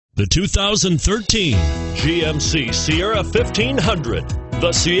The 2013 GMC Sierra 1500.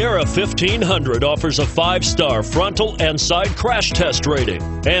 The Sierra 1500 offers a 5-star frontal and side crash test rating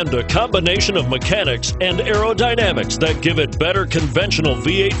and a combination of mechanics and aerodynamics that give it better conventional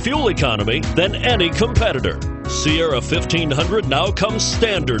V8 fuel economy than any competitor. Sierra 1500 now comes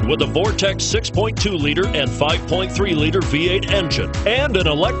standard with a Vortex 6.2-liter and 5.3-liter V8 engine and an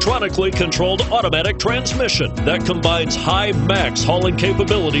electronically controlled automatic transmission that combines high max hauling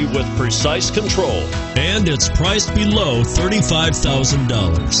capability with precise control. And it's priced below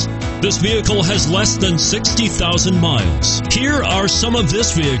 $35,000. This vehicle has less than 60,000 miles. Here are some of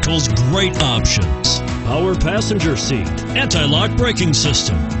this vehicle's great options: power passenger seat, anti-lock braking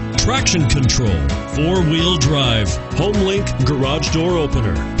system, traction control, 4-wheel drive, HomeLink garage door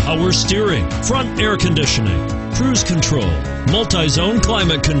opener, power steering, front air conditioning, cruise control, multi-zone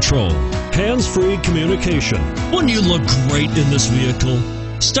climate control, hands-free communication. Wouldn't you look great in this vehicle?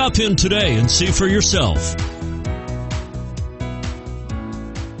 Stop in today and see for yourself.